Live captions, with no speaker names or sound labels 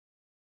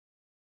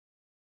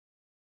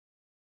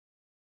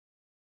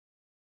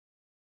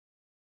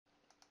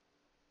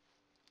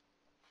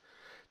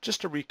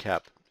Just to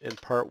recap, in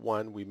part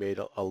one, we made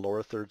a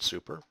lower third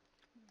super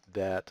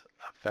that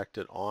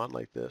affected on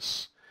like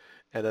this,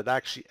 and it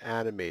actually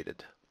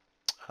animated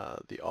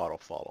the auto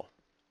follow.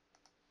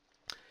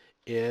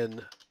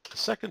 In the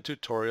second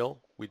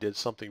tutorial, we did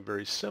something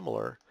very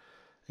similar,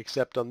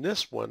 except on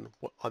this one,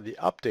 on the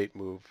update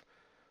move,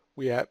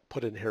 we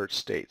put inherit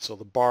state. So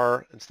the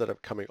bar, instead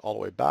of coming all the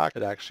way back,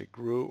 it actually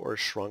grew or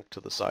shrunk to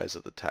the size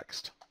of the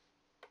text.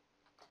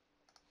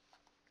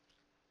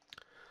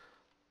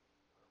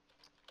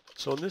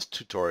 So in this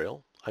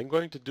tutorial, I'm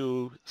going to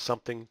do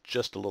something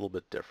just a little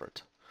bit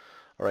different.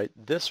 All right,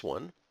 this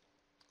one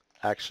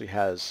actually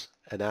has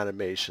an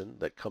animation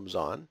that comes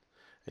on,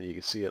 and you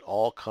can see it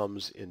all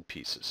comes in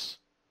pieces.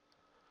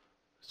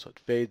 So it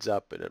fades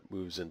up and it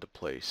moves into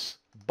place,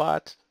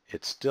 but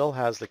it still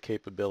has the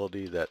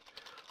capability that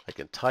I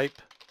can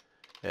type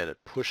and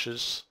it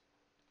pushes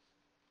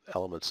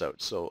elements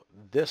out. So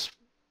this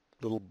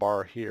little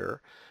bar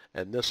here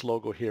and this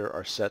logo here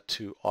are set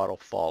to auto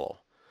follow,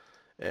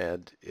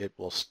 and it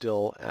will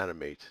still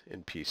animate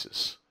in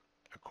pieces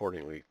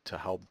accordingly to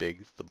how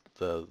big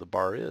the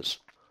bar is.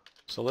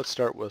 So let's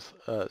start with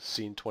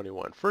scene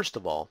 21. First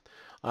of all,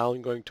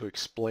 I'm going to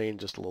explain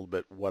just a little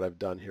bit what I've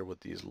done here with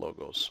these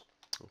logos.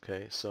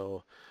 Okay,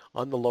 so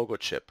on the logo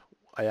chip,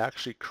 I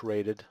actually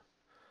created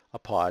a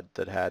pod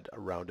that had a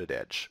rounded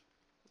edge.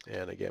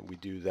 And again, we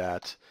do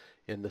that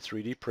in the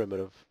 3D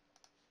primitive,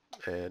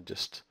 and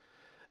just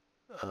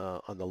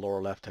on the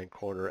lower left-hand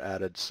corner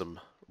added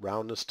some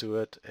roundness to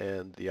it,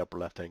 and the upper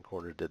left-hand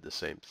corner did the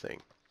same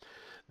thing.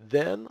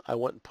 Then I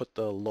went and put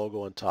the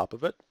logo on top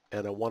of it,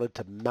 and I wanted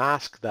to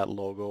mask that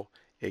logo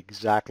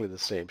exactly the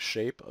same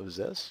shape as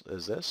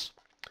this,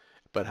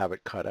 but have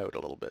it cut out a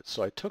little bit.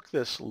 So I took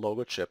this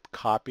logo chip,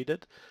 copied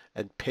it,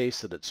 and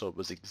pasted it so it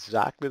was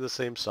exactly the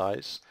same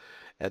size,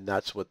 and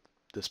that's what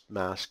this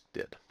mask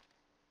did.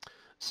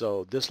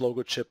 So this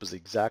logo chip is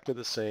exactly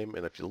the same,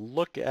 and if you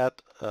look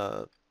at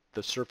the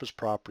surface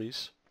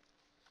properties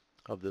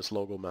of this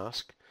logo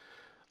mask,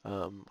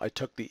 I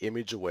took the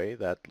image away,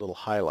 that little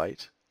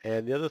highlight,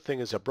 and the other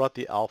thing is I brought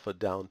the alpha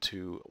down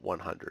to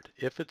 100.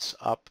 If it's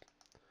up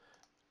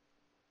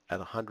at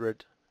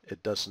 100,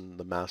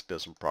 the mask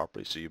doesn't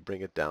properly, so you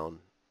bring it down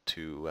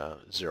to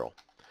 0.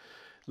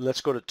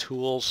 Let's go to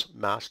Tools,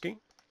 Masking.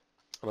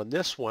 And on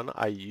this one,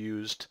 I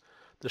used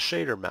the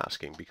shader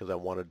masking because I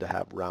wanted to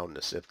have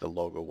roundness if the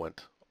logo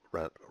went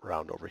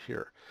round over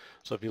here.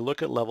 So if you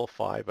look at level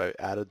 5, I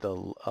added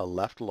the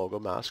left logo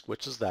mask,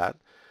 which is that,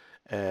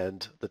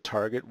 and the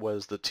target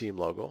was the team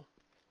logo,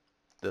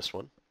 this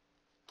one.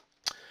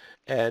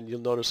 And you'll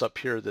notice up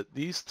here that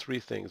these three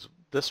things,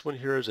 this one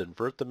here is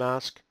invert the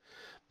mask,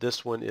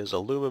 this one is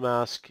illumina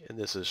mask, and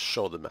this is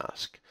show the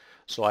mask.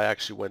 So I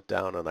actually went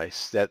down and I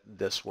set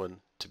this one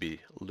to be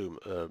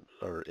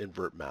or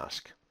invert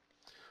mask.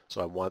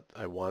 So I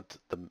want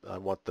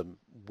them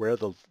where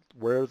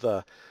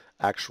the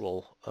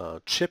actual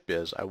chip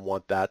is, I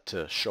want that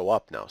to show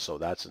up now. So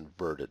that's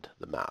inverted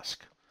the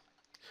mask.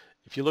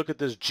 If you look at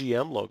this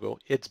GM logo,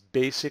 it's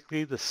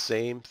basically the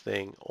same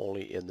thing,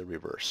 only in the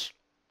reverse.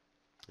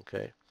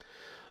 Okay.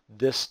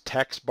 This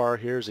text bar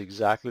here is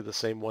exactly the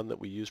same one that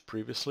we used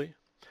previously.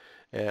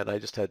 And I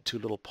just had two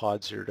little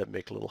pods here to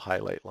make little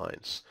highlight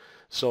lines.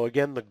 So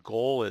again, the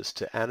goal is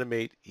to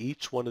animate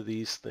each one of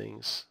these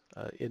things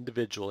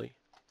individually,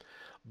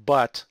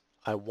 but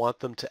I want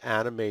them to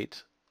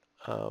animate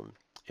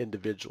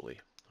individually.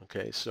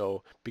 Okay,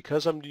 so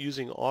because I'm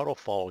using auto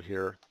follow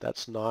here,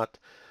 that's not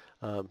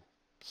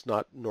it's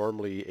not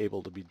normally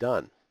able to be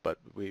done. But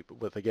with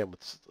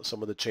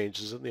some of the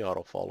changes in the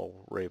auto follow,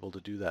 we're able to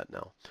do that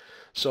now.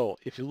 So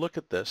if you look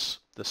at this,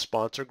 the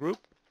sponsor group,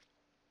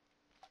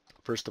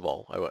 first of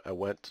all, I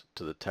went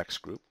to the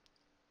text group,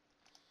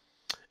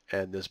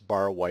 and this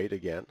bar white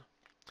again,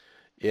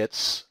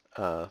 it's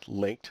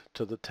linked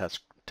to the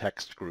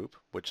text group,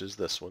 which is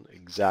this one,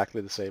 exactly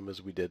the same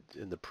as we did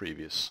in the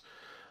previous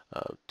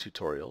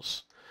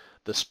tutorials.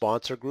 The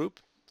sponsor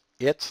group,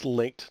 it's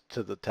linked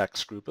to the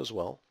text group as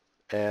well,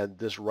 and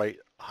this right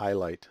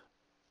highlight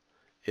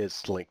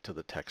is linked to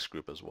the text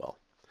group as well.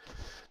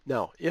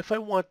 Now, if I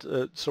want,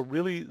 so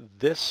really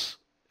this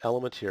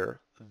element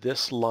here,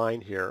 this line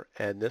here,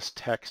 and this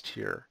text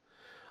here,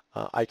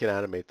 I can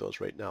animate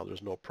those right now.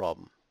 There's no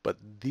problem. But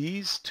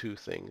these two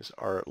things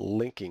are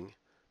linking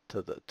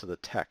to the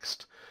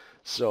text.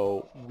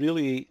 So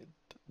really,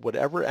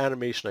 whatever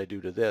animation I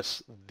do to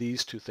this,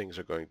 these two things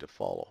are going to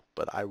follow.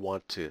 But I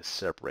want to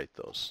separate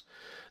those.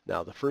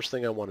 Now, the first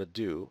thing I want to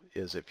do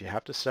is, if you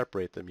have to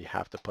separate them, you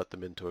have to put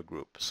them into a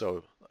group.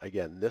 So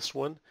again, this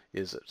one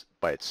is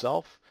by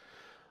itself,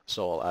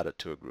 so I'll add it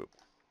to a group.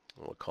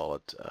 We'll call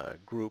it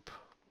group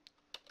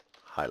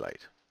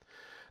highlight.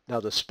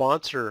 Now the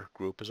sponsor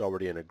group is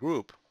already in a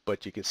group,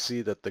 but you can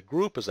see that the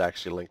group is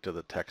actually linked to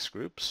the text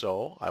group,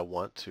 so I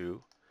want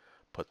to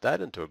put that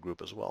into a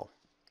group as well.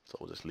 So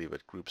we'll just leave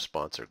it group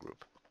sponsor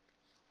group.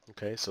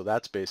 Okay, so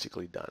that's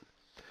basically done.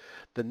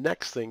 The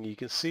next thing you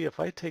can see, if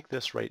I take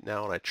this right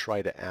now and I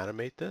try to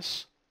animate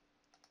this,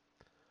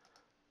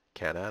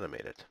 can't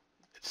animate it.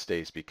 It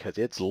stays because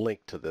it's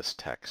linked to this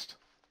text.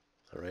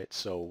 All right,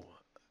 so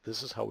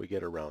this is how we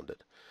get around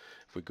it.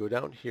 If we go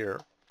down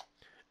here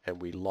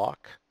and we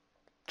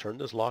turn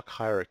this lock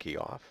hierarchy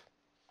off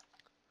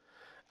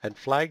and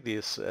flag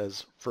this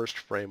as first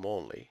frame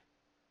only,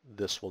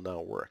 this will now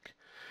work.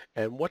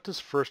 And what does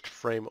first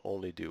frame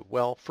only do?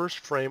 Well, first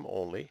frame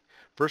only,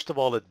 first of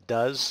all, it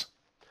does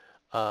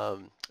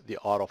the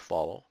auto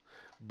follow,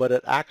 but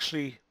it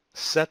actually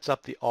sets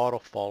up the auto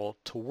follow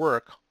to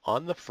work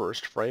on the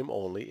first frame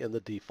only in the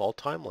default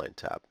timeline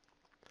tab.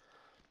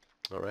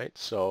 All right,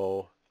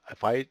 so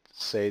if I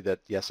say that,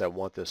 yes, I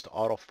want this to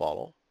auto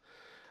follow,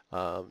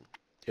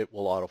 it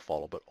will auto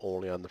follow, but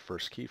only on the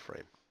first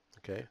keyframe.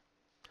 Okay,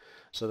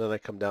 so then I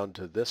come down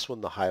to this one,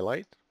 the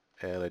highlight,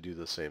 and I do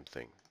the same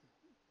thing.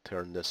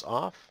 Turn this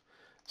off,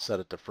 set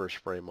it to first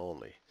frame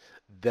only.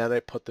 Then I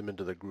put them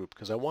into the group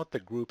because I want the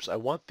groups, I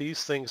want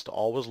these things to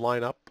always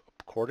line up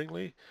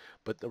accordingly,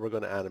 but then we're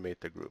going to animate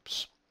the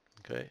groups.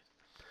 Okay,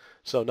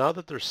 so now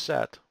that they're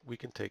set, we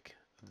can take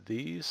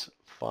these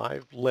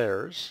 5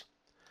 layers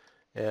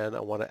and I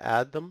want to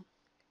add them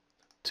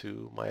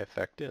to my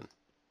effect in.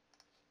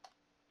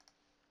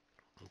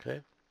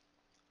 Okay,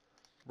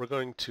 we're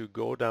going to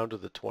go down to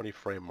the 20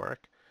 frame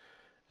mark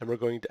and we're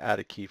going to add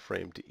a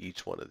keyframe to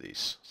each one of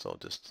these. So I'll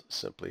just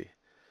simply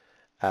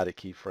add a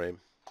keyframe,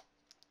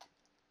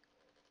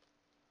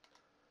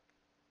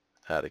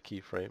 add a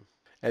keyframe.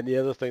 And the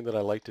other thing that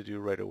I like to do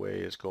right away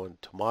is go in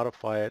to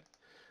modify it.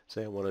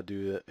 Say I want to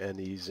do an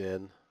ease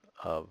in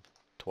of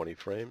 20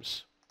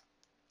 frames.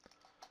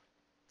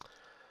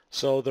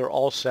 So they're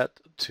all set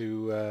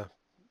to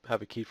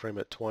have a keyframe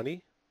at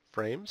 20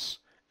 frames,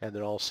 and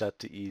they're all set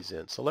to ease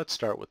in. So let's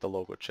start with the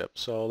logo chip.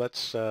 So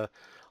let's do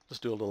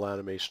a little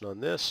animation on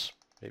this.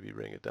 Maybe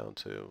bring it down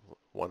to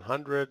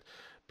 100,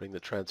 bring the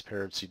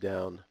transparency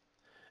down,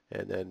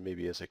 and then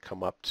maybe as I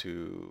come up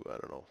to, I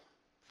don't know,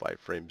 5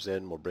 frames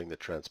in, we'll bring the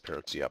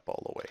transparency up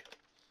all the way,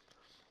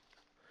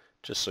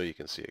 just so you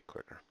can see it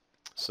quicker.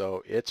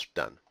 So it's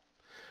done.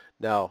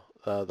 Now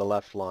the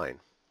left line.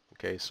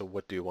 Okay, so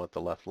what do you want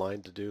the left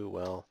line to do?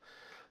 Well,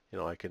 you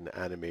know, I can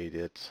animate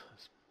it.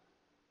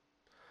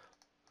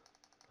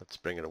 Let's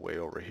bring it away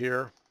over here.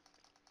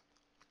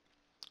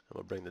 And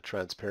we'll bring the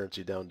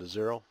transparency down to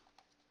 0.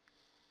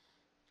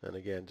 And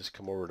again, just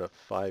come over to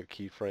 5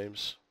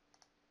 keyframes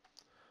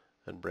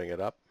and bring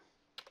it up.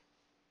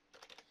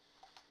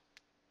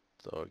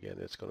 So again,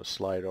 it's going to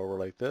slide over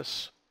like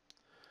this.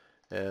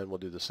 And we'll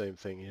do the same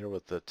thing here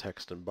with the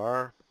text and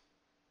bar.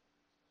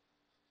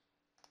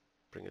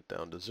 Bring it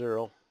down to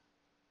 0.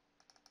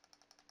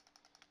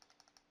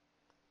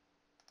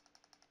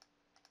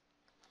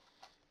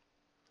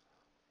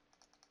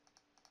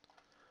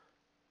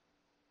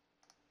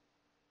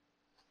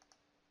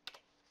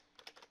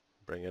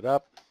 Bring it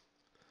up.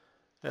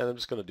 And I'm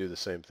just going to do the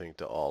same thing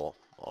to all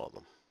of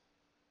them.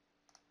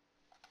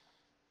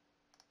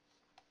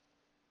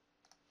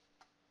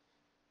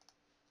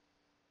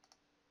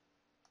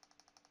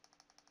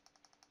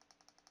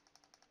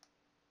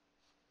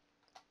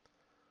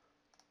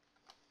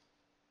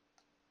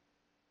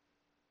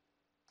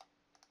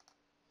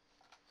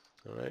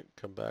 All right,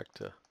 come back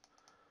to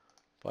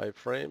 5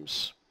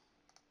 frames.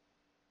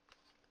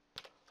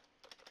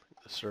 Bring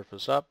the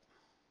surface up.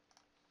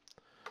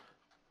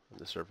 And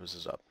the surface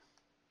is up.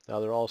 Now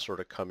they're all sort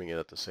of coming in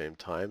at the same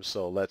time,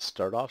 so let's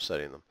start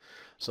offsetting them.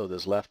 So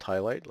this left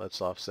highlight, let's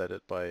offset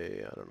it by,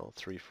 I don't know,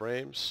 3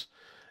 frames.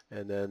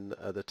 And then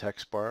the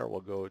text bar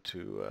will go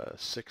to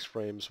 6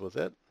 frames with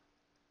it.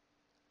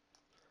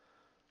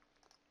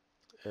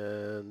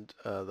 And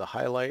the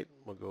highlight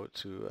will go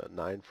to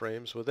 9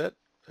 frames with it.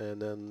 And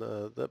then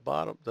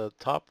the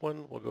top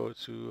one will go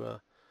to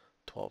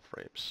 12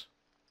 frames.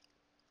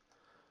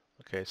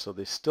 Okay, so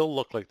they still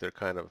look like they're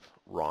kind of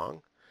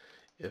wrong.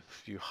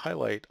 If you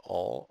highlight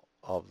all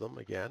of them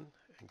again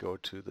and go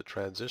to the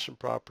transition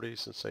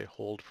properties and say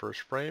hold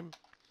first frame,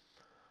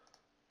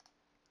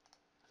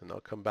 and I'll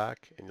come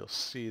back and you'll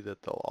see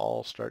that they'll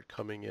all start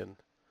coming in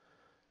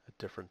at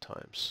different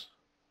times.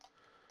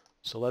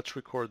 So let's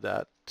record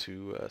that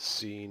to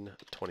scene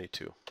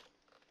 22.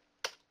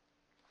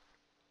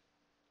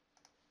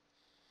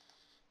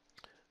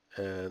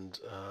 And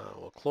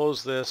we'll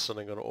close this, and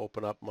I'm going to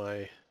open up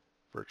my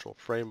virtual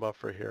frame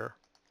buffer here,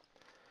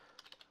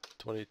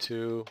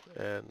 22,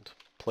 and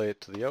play it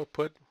to the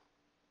output.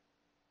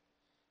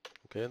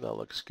 Okay, that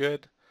looks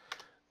good.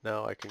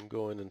 Now I can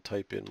go in and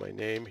type in my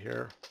name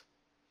here.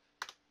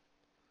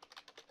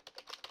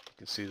 You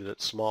can see that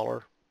it's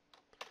smaller,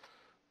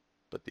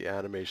 but the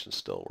animation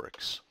still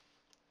works.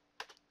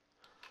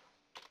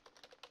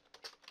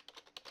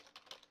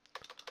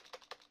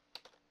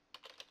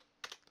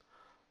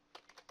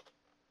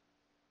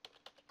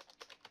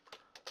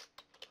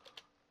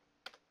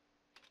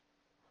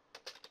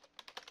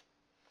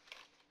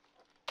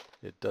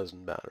 It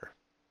doesn't matter.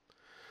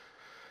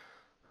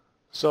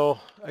 So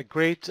a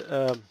great,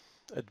 a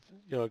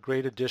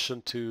great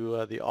addition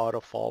to the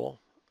auto follow.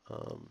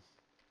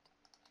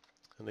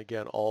 And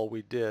again, all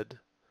we did,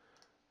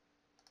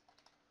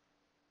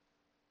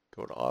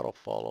 go to auto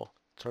follow,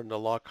 turn the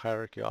lock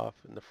hierarchy off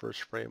and the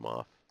first frame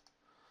off.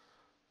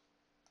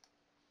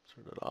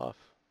 Turn it off.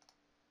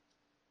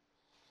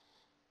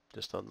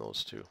 Just on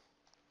those two.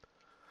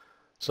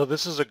 So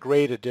this is a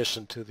great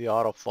addition to the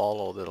auto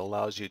follow that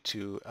allows you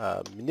to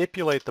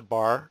manipulate the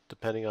bar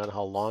depending on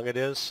how long it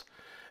is,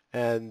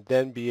 and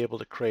then be able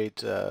to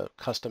create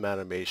custom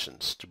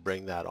animations to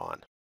bring that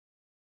on.